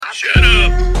Shut up.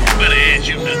 Anybody ask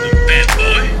you nothing, fat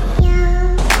boy?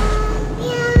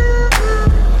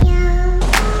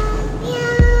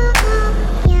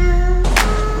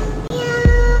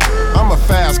 I'm a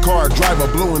fast car driver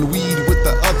blowing weed with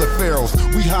the other pharaohs.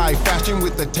 We high fashion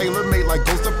with the tailor made like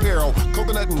Ghost Apparel.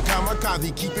 Coconut and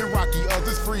kamikaze, keep it rocky,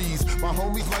 others freeze. My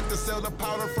homies like to sell the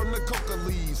powder from the coca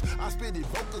leaves. I spit it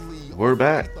vocally. We're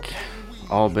back.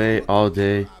 All day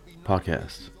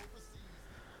podcast.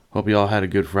 Hope you all had a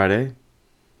good Friday.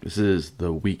 This is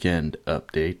the weekend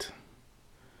update.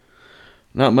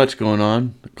 Not much going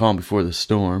on. The calm before the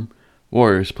storm.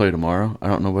 Warriors play tomorrow. I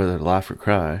don't know whether to laugh or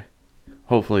cry.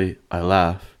 Hopefully I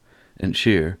laugh and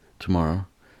cheer tomorrow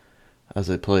as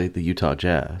they play the Utah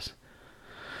Jazz.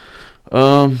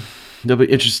 It'll be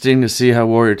interesting to see how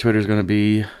Warrior Twitter is going to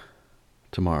be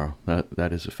tomorrow.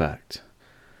 That is a fact.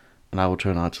 And I will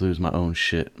try not to lose my own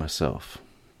shit myself.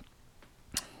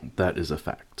 That is a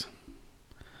fact.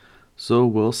 So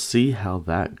we'll see how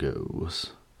that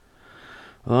goes.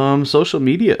 Social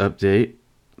media update.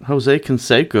 Jose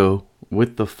Canseco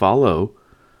with the follow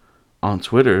on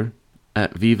Twitter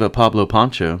at Viva Pablo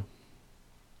Pancho.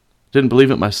 Didn't believe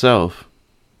it myself.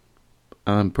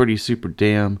 I'm pretty super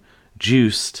damn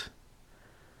juiced.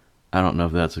 I don't know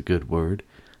if that's a good word.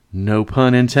 No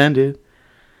pun intended.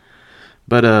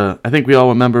 But I think we all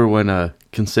remember when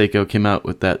Canseco came out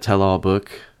with that tell-all book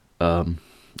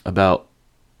about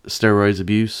steroids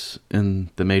abuse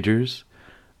in the majors.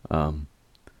 That'll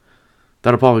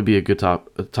probably be a good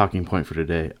talking point for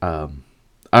today. I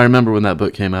remember when that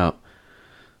book came out.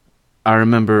 I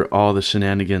remember all the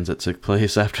shenanigans that took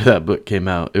place after that book came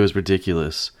out. It was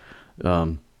ridiculous.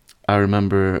 I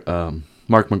remember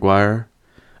Mark McGwire.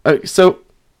 So,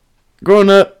 growing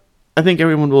up, I think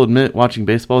everyone will admit, watching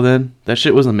baseball then, that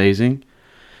shit was amazing.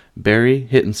 Barry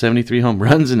hitting 73 home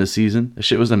runs in a season. That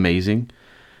shit was amazing.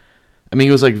 I mean,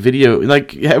 it was like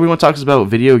everyone talks about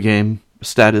video game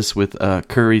status with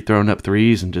Curry throwing up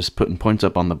threes and just putting points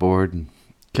up on the board and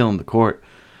killing the court.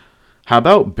 How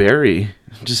about Barry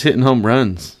just hitting home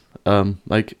runs?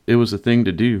 Like it was a thing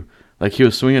to do. Like he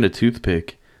was swinging a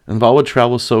toothpick and the ball would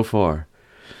travel so far.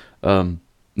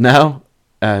 Now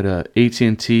at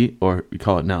AT&T, or we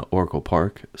call it now Oracle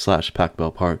Park / Pac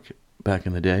Bell Park back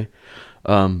in the day,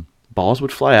 balls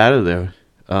would fly out of there.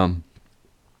 The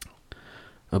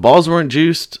balls weren't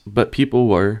juiced, but people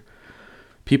were.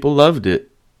 People loved it.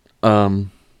 Yeah,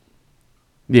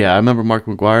 I remember Mark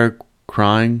McGwire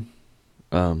crying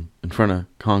in front of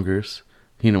Congress.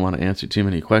 He didn't want to answer too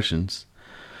many questions.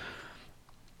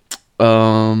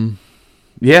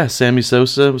 Yeah, Sammy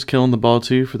Sosa was killing the ball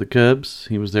too for the Cubs.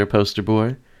 He was their poster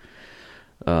boy.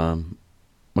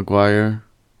 McGwire,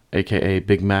 a.k.a.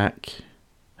 Big Mac,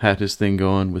 had his thing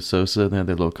going with Sosa. They had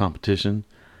their little competition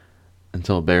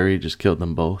until Barry just killed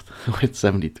them both with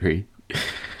 73.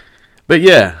 But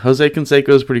yeah, Jose Canseco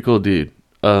is a pretty cool dude.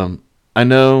 I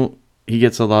know he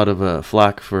gets a lot of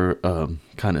flack for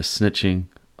kind of snitching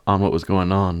on what was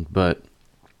going on, but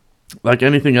like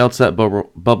anything else, that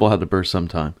bubble had to burst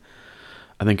sometime.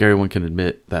 I think everyone can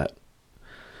admit that.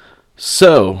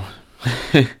 So,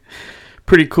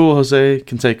 pretty cool, Jose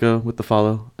Canseco with the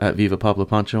follow at Viva Pablo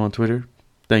Pancho on Twitter.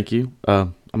 Thank you.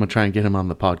 I'm going to try and get him on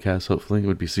the podcast, hopefully. It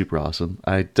would be super awesome.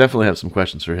 I definitely have some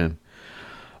questions for him.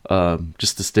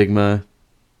 Just the stigma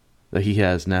that he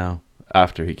has now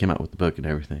after he came out with the book and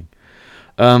everything.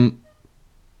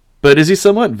 But is he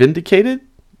somewhat vindicated?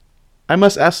 I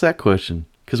must ask that question.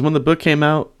 Because when the book came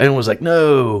out, everyone was like,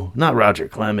 no, not Roger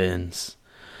Clemens.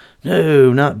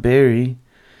 No, not Barry.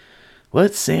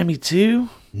 What, Sammy too?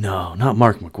 No, not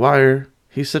Mark McGwire.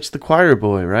 He's such the choir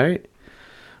boy, right?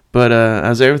 But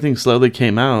as everything slowly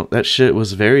came out, that shit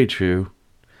was very true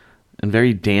and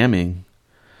very damning.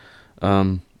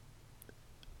 I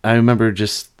remember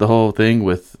just the whole thing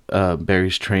with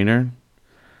Barry's trainer,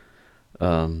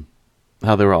 how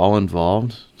they were all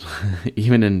involved,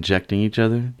 even injecting each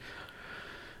other.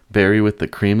 Barry with the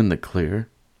cream and the clear.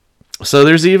 So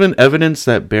there's even evidence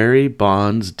that Barry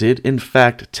Bonds did in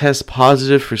fact test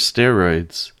positive for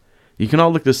steroids. You can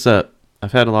all look this up.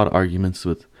 I've had a lot of arguments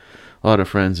with a lot of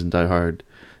friends and diehard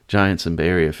Giants and Bay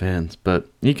Area fans, but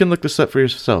you can look this up for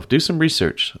yourself. Do some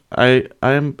research. I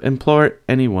implore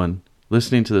anyone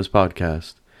listening to this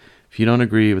podcast, if you don't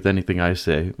agree with anything I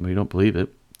say, or you don't believe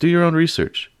it, do your own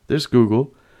research. There's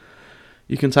Google.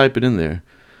 You can type it in there.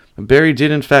 Barry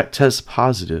did in fact test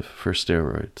positive for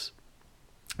steroids.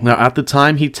 Now, at the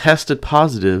time he tested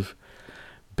positive,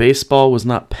 baseball was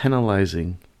not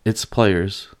penalizing its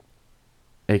players,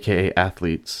 aka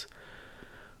athletes,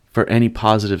 for any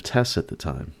positive tests at the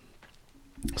time.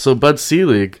 So Bud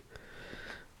Selig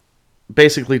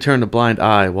basically turned a blind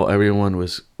eye while everyone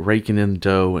was raking in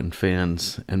dough and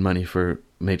fans and money for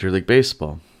Major League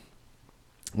Baseball.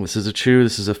 This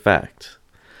is a fact.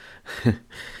 It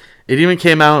even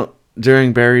came out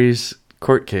during Barry's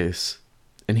court case,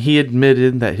 and he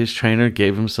admitted that his trainer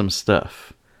gave him some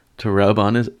stuff to rub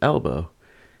on his elbow,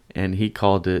 and he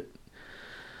called it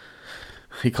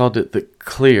the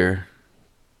clear,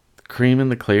 cream in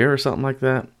the clear or something like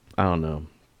that. I don't know.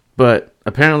 But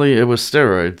apparently it was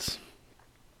steroids.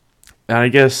 And I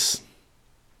guess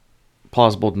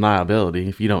plausible deniability.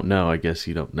 If you don't know, I guess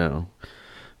you don't know.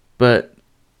 But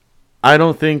I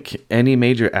don't think any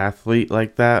major athlete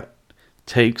like that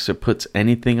takes or puts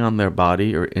anything on their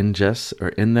body or ingests or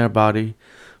in their body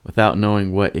without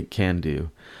knowing what it can do.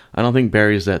 I don't think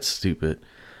Barry's that stupid.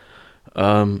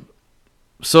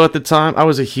 So at the time, I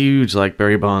was a huge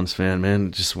Barry Bonds fan,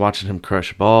 man. Just watching him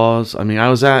crush balls. I mean, I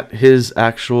was at his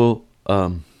actual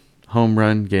home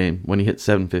run game when he hit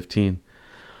 715.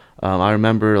 I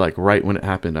remember right when it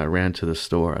happened, I ran to the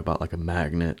store. I bought a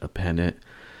magnet, a pennant,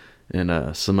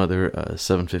 and some other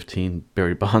 715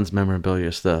 Barry Bonds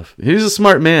memorabilia stuff. He was a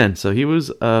smart man, so he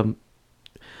was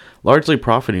largely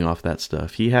profiting off that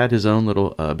stuff. He had his own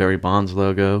little Barry Bonds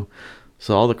logo.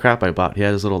 So all the crap I bought, he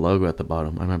had his little logo at the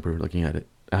bottom. I remember looking at it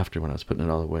after when I was putting it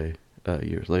all away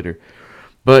years later.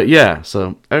 But yeah,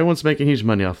 so everyone's making huge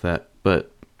money off that.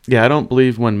 But yeah, I don't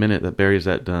believe 1 minute that Barry's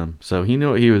that dumb. So he knew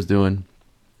what he was doing.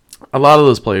 A lot of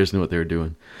those players knew what they were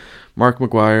doing. Mark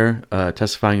McGwire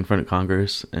testifying in front of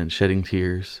Congress and shedding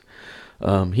tears.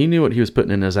 He knew what he was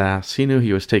putting in his ass. He knew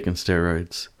he was taking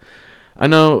steroids. I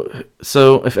know,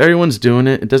 so if everyone's doing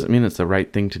it, it doesn't mean it's the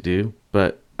right thing to do.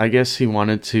 But I guess he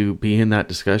wanted to be in that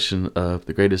discussion of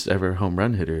the greatest ever home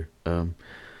run hitter.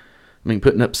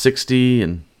 Putting up 60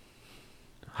 and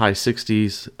high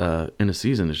 60s in a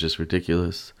season is just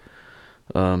ridiculous.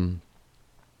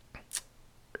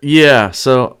 Yeah,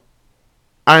 so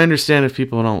I understand if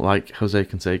people don't like Jose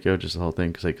Canseco, just the whole thing,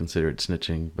 because they consider it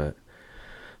snitching. But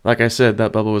like I said,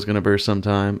 that bubble was going to burst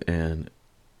sometime, and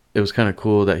it was kind of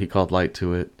cool that he called light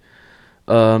to it.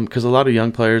 Because a lot of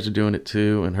young players are doing it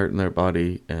too and hurting their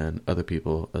body and other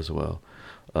people as well.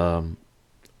 And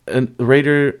the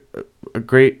Raider, a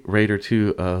great Raider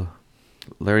too,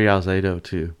 Larry Alzado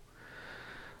too.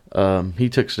 He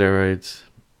took steroids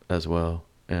as well,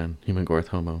 and him and Garth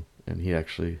Homo, and he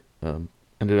actually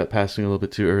ended up passing a little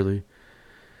bit too early.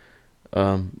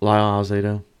 Lyle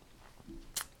Alzado.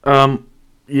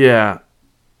 Yeah.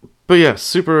 But yeah,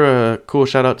 super cool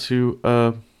shout out to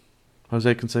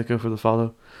Jose Canseco for the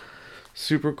follow.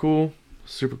 Super cool.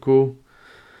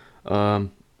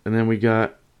 And then we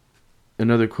got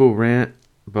another cool rant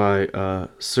by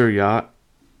Sir Yacht.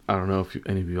 I don't know if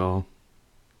any of you all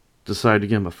decided to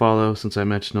give him a follow since I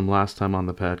mentioned him last time on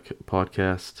the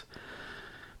podcast.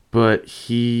 But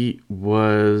he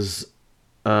was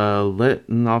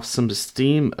letting off some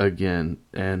steam again.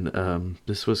 And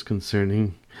this was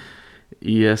concerning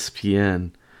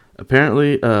ESPN.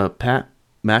 Apparently, Pat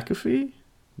McAfee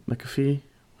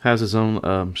has his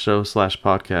own show /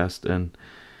 podcast, and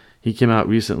he came out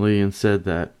recently and said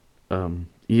that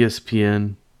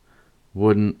ESPN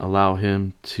wouldn't allow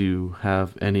him to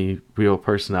have any real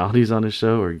personalities on his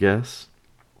show or guests.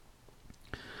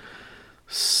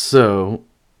 So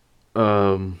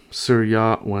Sir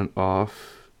Yacht went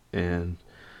off and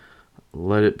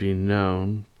let it be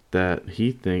known that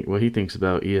what he thinks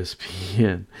about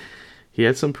ESPN. He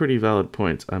had some pretty valid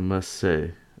points, I must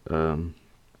say. So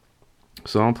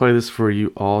I'll play this for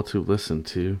you all to listen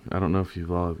to. I don't know if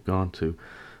you've all gone to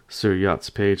Sir Yacht's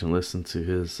page and listened to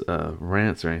his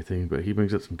rants or anything, but he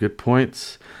brings up some good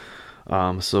points.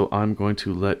 So I'm going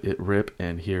to let it rip,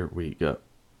 and here we go.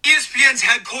 ESPN's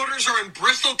headquarters are in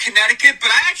Bristol, Connecticut,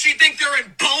 but I actually think they're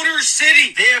in Boner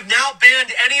City. They have now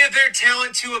banned any of their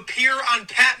talent to appear on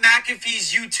Pat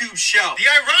McAfee's YouTube show. The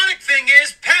ironic thing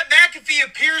is, Pat McAfee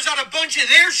appears on a bunch of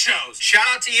their shows. Shout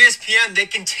out to ESPN, they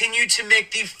continue to make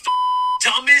the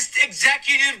dumbest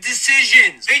executive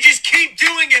decisions. They just keep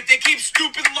doing it. They keep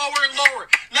scooping lower and lower.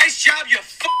 Nice job, you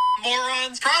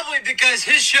morons. Probably because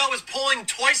his show is pulling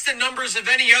twice the numbers of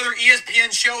any other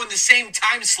ESPN show in the same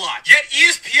time slot. Yet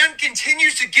ESPN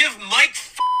continues to give Mike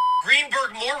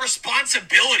Greenberg more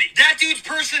responsibility. That dude's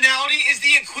personality is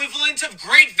the equivalent of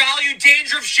Great Value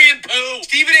Dandruff shampoo.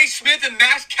 Stephen A. Smith and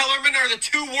Max Kellerman are the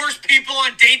two worst people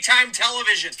on daytime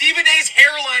television. Stephen A.'s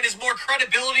hairline has more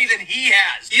credibility than he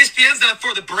has. ESPN's not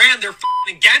for the brand, they're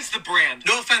against the brand.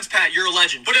 No offense, Pat, you're a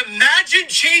legend. But imagine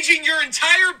changing your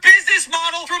entire business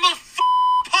model from a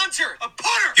punter, a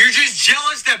putter. You're just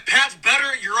jealous that Pat's better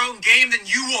at your own game than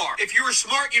you are. If you were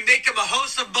smart, you'd make him a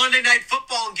host of Monday Night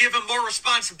Football and give him more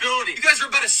responsibility. You guys are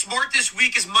about as smart this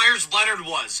week as Myers Leonard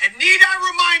was. And need I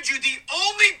remind you, the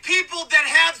only people that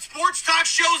have sports talk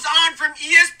shows on from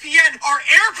ESPN are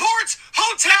airports,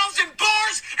 hotels, and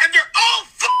bars, and they're all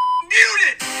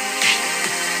muted.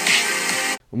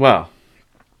 Wow.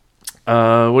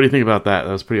 What do you think about that?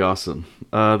 That was pretty awesome.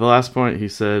 The last point he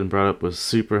said and brought up was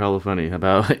super hella funny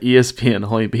about ESPN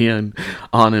only being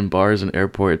on in bars and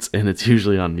airports, and it's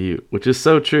usually on mute, which is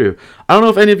so true. I don't know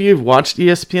if any of you have watched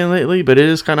ESPN lately, but it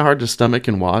is kind of hard to stomach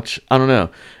and watch. I don't know.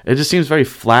 It just seems very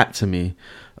flat to me.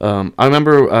 I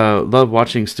remember love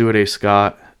watching Stuart A.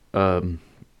 Scott, Neil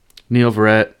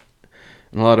Verrett,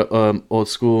 and a lot of old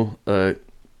school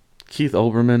Keith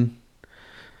Olbermann.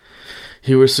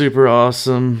 He was super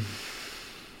awesome.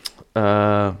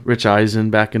 Rich Eisen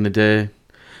back in the day.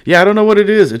 Yeah, I don't know what it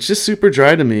is. It's just super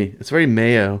dry to me. It's very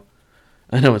mayo.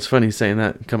 I know it's funny saying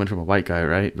that coming from a white guy,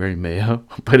 right? Very mayo,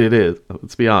 but it is.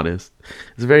 Let's be honest.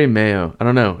 It's very mayo. I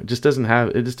don't know. It just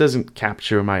doesn't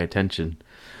capture my attention.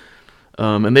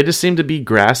 And they just seem to be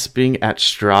grasping at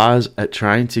straws at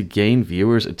trying to gain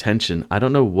viewers' attention. I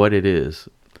don't know what it is.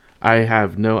 I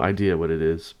have no idea what it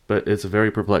is, but it's very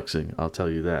perplexing. I'll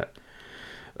tell you that.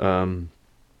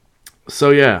 So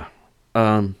yeah,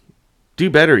 do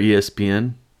better,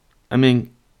 ESPN. I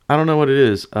mean, I don't know what it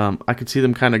is. I could see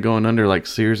them kind of going under like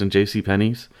Sears and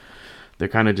JCPenney's. They're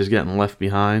kind of just getting left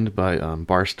behind by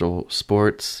Barstool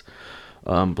Sports,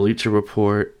 Bleacher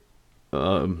Report,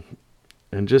 and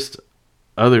just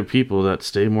other people that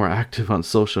stay more active on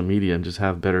social media and just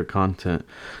have better content.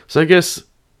 So I guess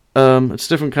it's a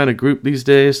different kind of group these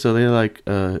days. So they like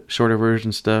shorter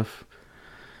version stuff.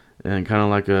 And kind of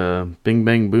like a bing,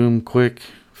 bang, boom, quick,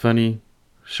 funny,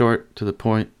 short, to the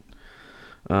point.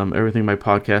 Everything my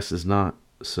podcast is not.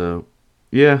 So,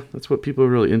 yeah, that's what people are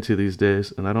really into these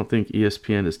days. And I don't think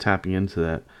ESPN is tapping into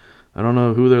that. I don't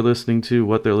know who they're listening to,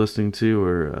 what they're listening to,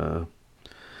 or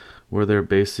where they're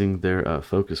basing their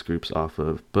focus groups off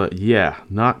of. But, yeah,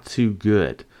 not too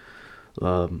good.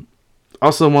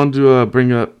 Also wanted to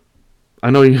bring up,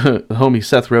 I know you, homie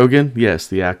Seth Rogen. Yes,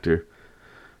 the actor.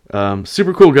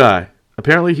 Super cool guy.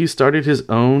 Apparently he started his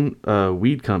own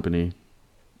weed company,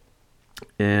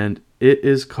 and it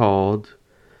is called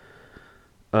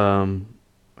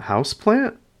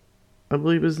Houseplant, I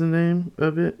believe is the name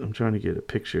of it. I'm trying to get a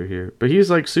picture here, but he's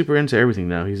like super into everything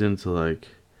now. He's into like,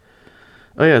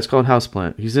 oh yeah, it's called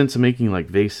Houseplant. He's into making like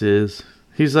vases.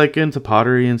 He's like into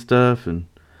pottery and stuff, and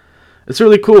it's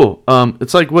really cool.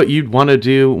 It's like what you'd want to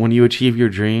do when you achieve your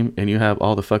dream and you have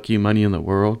all the fuck you money in the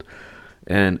world.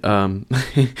 And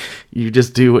you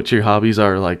just do what your hobbies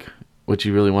are, like what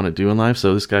you really want to do in life.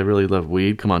 So this guy really loved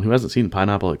weed. Come on, who hasn't seen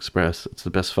Pineapple Express? It's the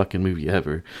best fucking movie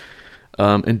ever.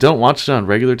 And don't watch it on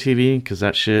regular TV because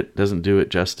that shit doesn't do it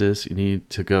justice. You need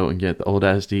to go and get the old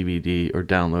ass DVD or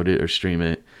download it or stream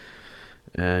it,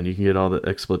 and you can get all the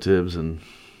expletives and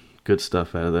good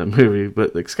stuff out of that movie.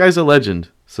 But this guy's a legend.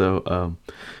 So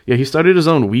yeah, he started his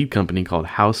own weed company called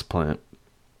Houseplant.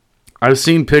 I've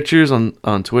seen pictures on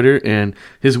Twitter, and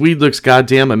his weed looks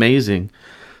goddamn amazing.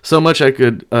 So much I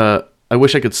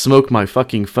wish I could smoke my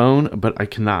fucking phone, but I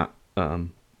cannot.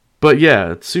 But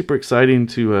yeah, it's super exciting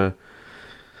to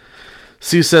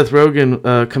see Seth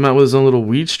Rogen come out with his own little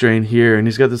weed strain here, and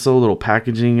he's got this little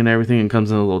packaging and everything, and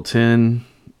comes in a little tin,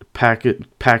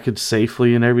 packaged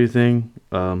safely and everything.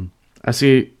 I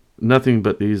see nothing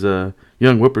but these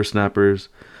young whippersnappers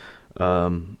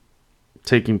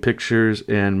taking pictures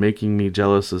and making me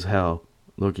jealous as hell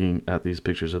looking at these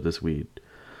pictures of this weed.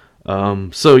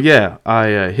 So yeah,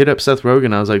 I hit up Seth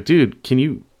Rogen. I was like, dude, can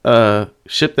you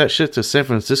ship that shit to San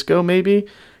Francisco maybe?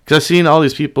 Because I've seen all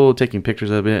these people taking pictures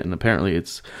of it, and apparently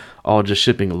it's all just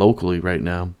shipping locally right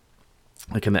now,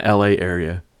 like in the LA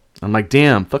area. I'm like,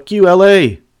 damn, fuck you,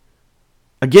 LA.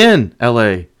 Again,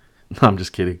 LA. No, I'm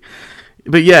just kidding.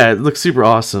 But yeah, it looks super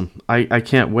awesome. I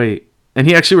can't wait. And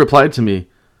he actually replied to me.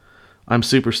 I'm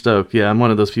super stoked. Yeah, I'm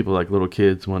one of those people like little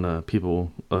kids when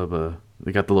people of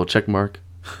they got the little check mark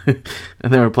and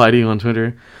they reply to you on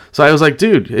Twitter. So I was like,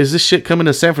 dude, is this shit coming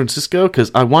to San Francisco? Because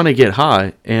I want to get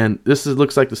high, and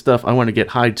looks like the stuff I want to get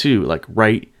high to, like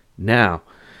right now.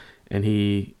 And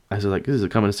I said, like, this is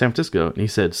coming to San Francisco, and he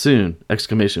said, soon! !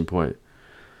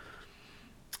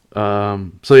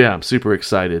 So yeah, I'm super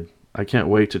excited. I can't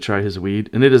wait to try his weed.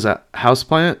 And it is a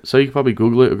Houseplant, so you can probably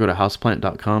Google it or go to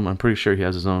houseplant.com. I'm pretty sure he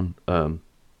has his own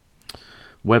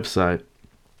website.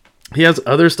 He has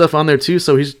other stuff on there too,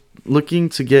 so he's looking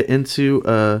to get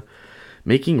into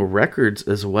making records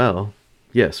as well.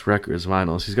 Yes, records,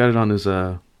 vinyls. He's got it on his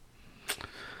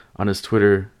on his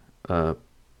Twitter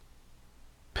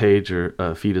page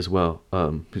or feed as well.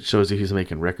 It shows you he's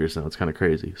making records now. It's kind of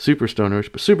crazy. Super stonerish,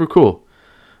 but super cool.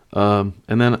 And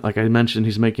then, like I mentioned,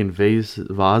 he's making vases.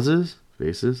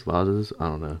 I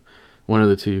don't know, one of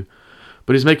the two.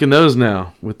 But he's making those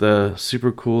now with the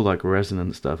super cool like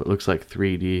resonant stuff. It looks like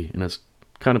 3D, and it's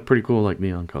kind of pretty cool, like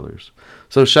neon colors.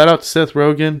 So shout out to Seth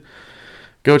Rogen.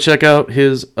 Go check out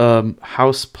his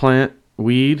house plant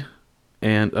weed.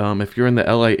 And if you're in the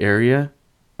LA area,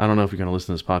 I don't know if you're going to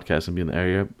listen to this podcast and be in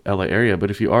the LA area,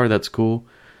 but if you are, that's cool.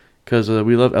 Because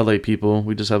we love LA people.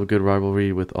 We just have a good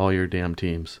rivalry with all your damn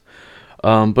teams.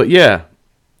 But yeah,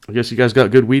 I guess you guys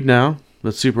got good weed now.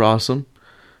 That's super awesome.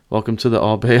 Welcome to the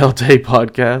All Bay All Day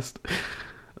podcast.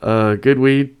 Good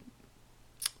weed.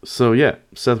 So yeah,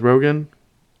 Seth Rogen,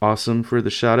 awesome for the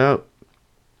shout out.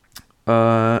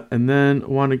 And then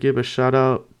want to give a shout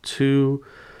out to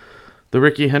the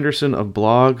Ricky Henderson of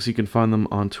blogs. You can find them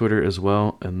on Twitter as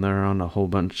well, and they're on a whole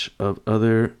bunch of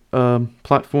other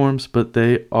platforms, but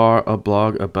they are a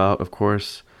blog about, of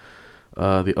course,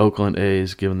 the Oakland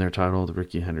A's, given their title, the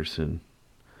Ricky Henderson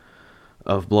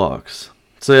of blogs.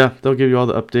 So yeah, they'll give you all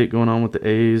the update going on with the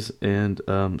A's and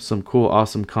some cool,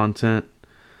 awesome content.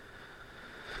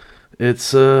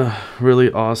 It's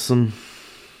really awesome.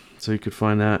 So you could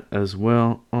find that as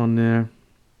well on there.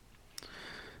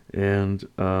 And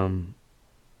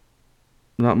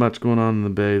not much going on in the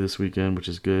Bay this weekend, which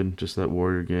is good. Just that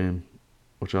Warrior game,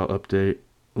 which I'll update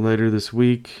later this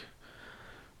week.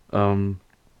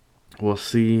 We'll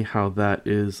see how that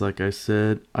is. Like I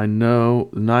said, I know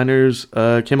the Niners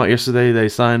came out yesterday. They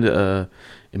signed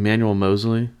Emmanuel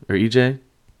Mosley, or EJ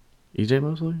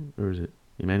Mosley, or is it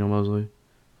Emmanuel Mosley,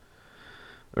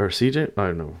 or CJ? I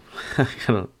don't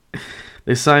know.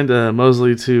 They signed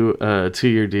Mosley to a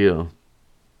 2-year deal.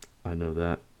 I know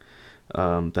that.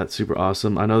 That's super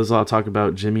awesome. I know there's a lot of talk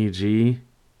about Jimmy G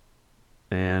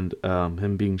and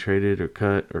him being traded or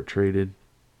cut or traded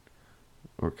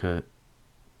or cut,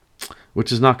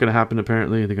 which is not going to happen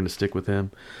apparently. They're going to stick with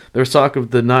him. There's talk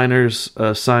of the Niners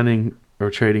signing or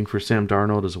trading for Sam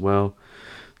Darnold as well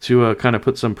to kind of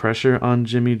put some pressure on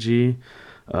Jimmy G.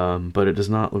 But it does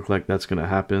not look like that's going to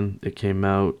happen. It came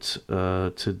out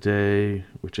today,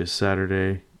 which is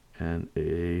Saturday, and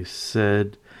they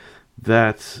said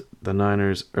that the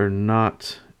Niners are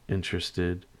not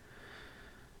interested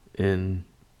in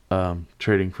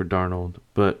trading for Darnold.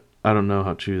 But I don't know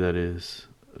how true that is.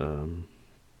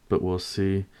 But we'll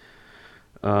see.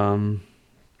 So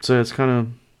it's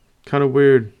kind of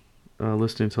weird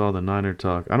listening to all the Niner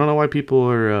talk. I don't know why people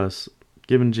are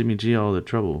giving Jimmy G all the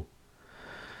trouble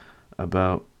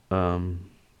about him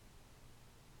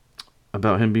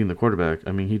being the quarterback.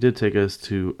 I mean, he did take us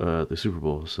to the Super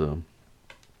Bowl, so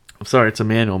I'm sorry, it's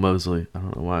Emmanuel Mosley. I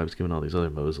don't know why I was giving all these other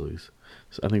Mosleys.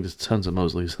 So I think there's tons of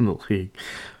Mosleys in the league.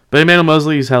 But Emmanuel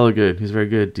Mosley, he's hella good. He's a very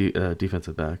good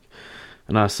defensive back.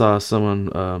 And I saw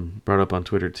someone brought up on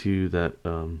Twitter too that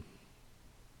the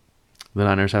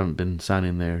Niners haven't been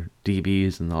signing their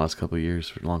DBs in the last couple of years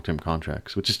for long-term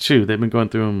contracts, which is true. They've been going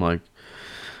through them like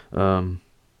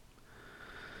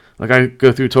I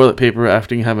go through toilet paper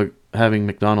after having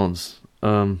McDonald's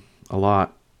a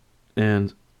lot,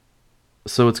 and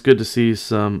so it's good to see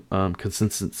some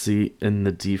consistency in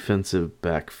the defensive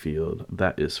backfield.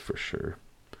 That is for sure.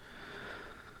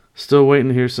 Still waiting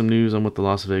to hear some news on what the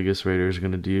Las Vegas Raiders are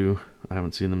going to do. I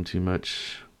haven't seen them too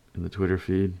much in the Twitter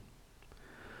feed.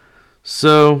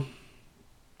 So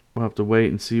we'll have to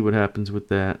wait and see what happens with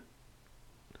that.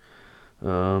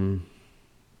 Other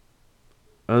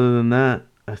than that,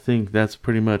 I think that's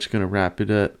pretty much going to wrap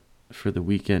it up for the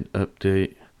weekend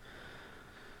update.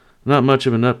 Not much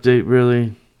of an update,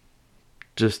 really.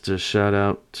 Just a shout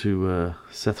out to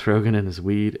Seth Rogen and his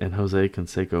weed and Jose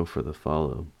Canseco for the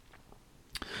follow.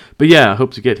 But yeah, I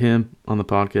hope to get him on the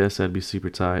podcast. That'd be super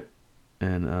tight.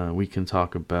 And we can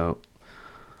talk about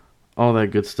all that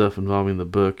good stuff involving the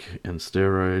book and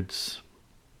steroids.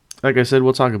 Like I said,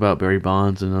 we'll talk about Barry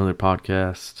Bonds in another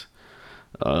podcast.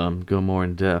 Go more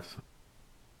in depth.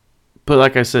 But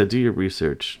like I said, do your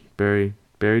research. Barry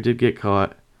did get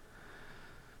caught.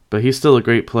 But he's still a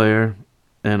great player.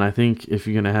 And I think if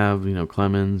you're going to have,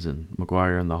 Clemens and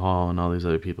McGuire in the Hall and all these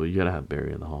other people, you got to have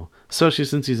Barry in the Hall. Especially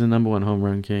since he's the number one home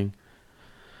run king.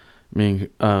 I mean,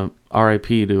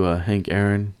 R.I.P. to Hank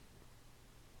Aaron.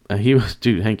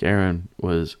 Hank Aaron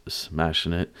was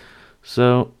smashing it.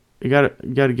 So you got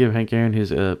to give Hank Aaron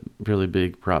his really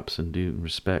big props and due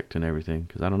respect and everything.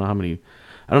 Because I don't know how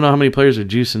many players are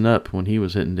juicing up when he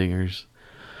was hitting dingers.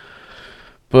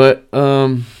 But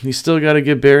you still got to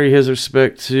give Barry his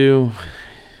respect too.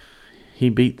 He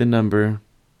beat the number.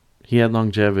 He had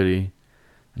longevity.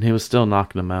 and he was still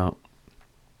knocking them out.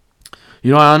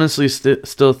 You know, I honestly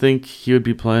still think he would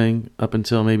be playing up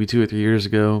until maybe 2 or 3 years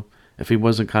ago if he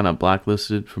wasn't kind of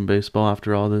blacklisted from baseball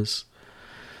after all this.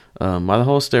 While the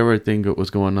whole steroid thing was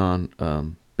going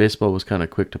on, baseball was kind of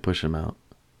quick to push him out.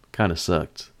 Kind of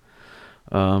sucked.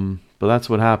 But that's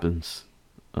what happens.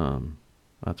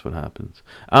 That's what happens.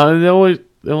 The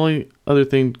only other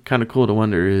thing kind of cool to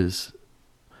wonder is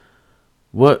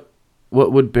what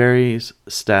would Barry's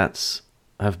stats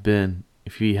have been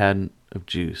if he hadn't have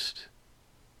juiced?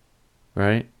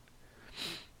 Right?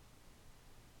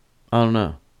 I don't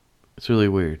know. It's really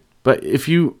weird. But if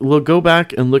you go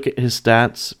back and look at his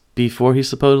stats before he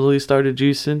supposedly started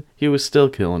juicing, he was still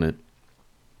killing it.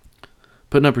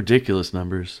 Putting up ridiculous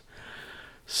numbers.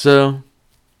 So,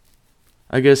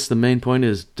 I guess the main point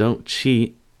is don't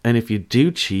cheat. And if you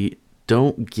do cheat,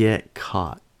 don't get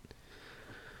caught.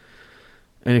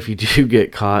 And if you do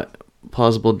get caught,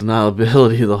 plausible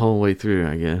deniability the whole way through,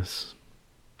 I guess.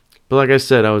 But like I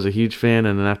said, I was a huge fan,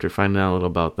 and then after finding out a little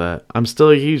about that, I'm still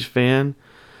a huge fan,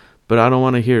 but I don't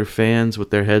want to hear fans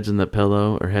with their heads in the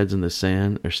pillow or heads in the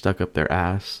sand or stuck up their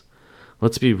ass.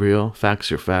 Let's be real. Facts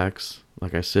are facts.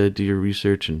 Like I said, do your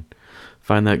research and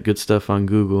find that good stuff on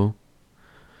Google.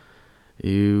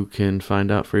 You can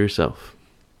find out for yourself.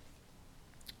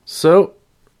 So,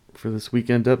 for this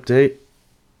weekend update,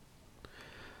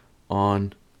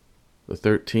 on the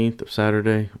 13th of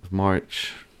Saturday of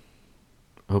March,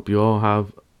 I hope you all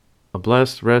have a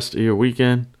blessed rest of your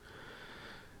weekend.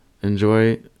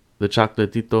 Enjoy the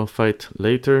Chocolatito fight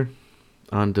later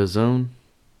on DAZN.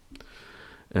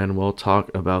 And we'll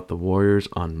talk about the Warriors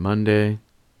on Monday.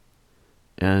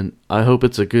 And I hope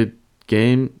it's a good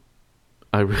game.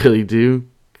 I really do.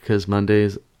 Because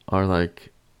Mondays are,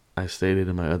 like I stated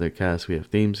in my other cast, we have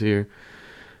themes here.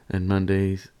 And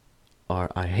Mondays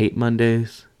are I hate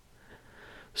Mondays.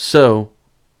 So,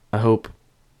 I hope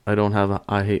I don't have a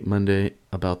I hate Monday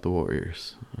about the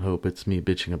Warriors. I hope it's me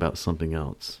bitching about something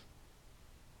else.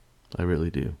 I really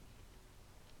do.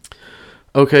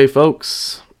 Okay,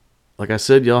 folks. Like I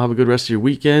said, y'all have a good rest of your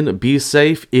weekend. Be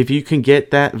safe. If you can get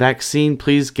that vaccine,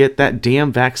 please get that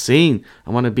damn vaccine.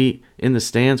 I want to be in the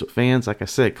stands with fans. Like I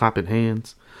said, clapping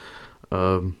hands.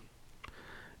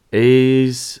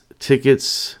 A's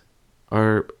tickets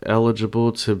are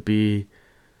eligible to be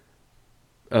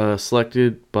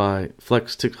selected by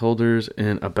flex ticket holders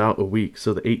in about a week.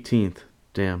 So the 18th.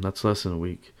 Damn, that's less than a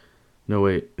week. No,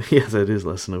 wait. Yes, that is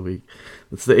less than a week.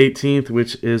 It's the 18th,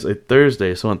 which is a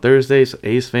Thursday. So on Thursdays,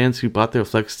 A's fans who bought their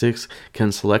flex sticks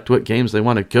can select what games they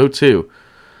want to go to.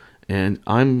 And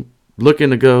I'm looking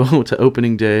to go to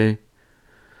opening day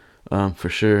for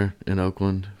sure in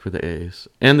Oakland for the A's.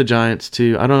 And the Giants,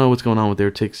 too. I don't know what's going on with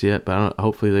their tickets yet, but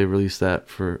hopefully they release that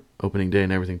for opening day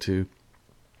and everything, too.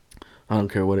 I don't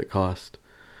care what it costs.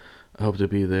 I hope to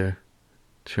be there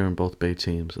cheering both Bay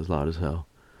teams as loud as hell.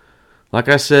 Like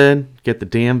I said, get the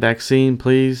damn vaccine,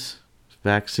 please.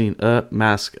 Vaccine up,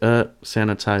 mask up,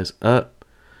 sanitize up.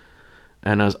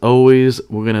 And as always,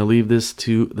 we're going to leave this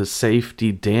to the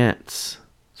safety dance.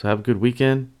 So have a good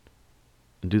weekend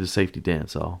and do the safety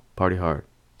dance, all. Party hard.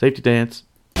 Safety dance.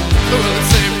 Well, it's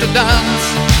safe to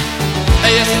dance.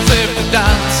 Yes, it's safe to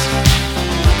dance.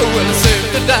 Well, it's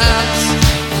safe to dance.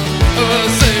 Well,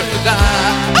 it's safe to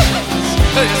dance.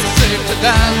 Yes, it's safe to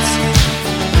dance.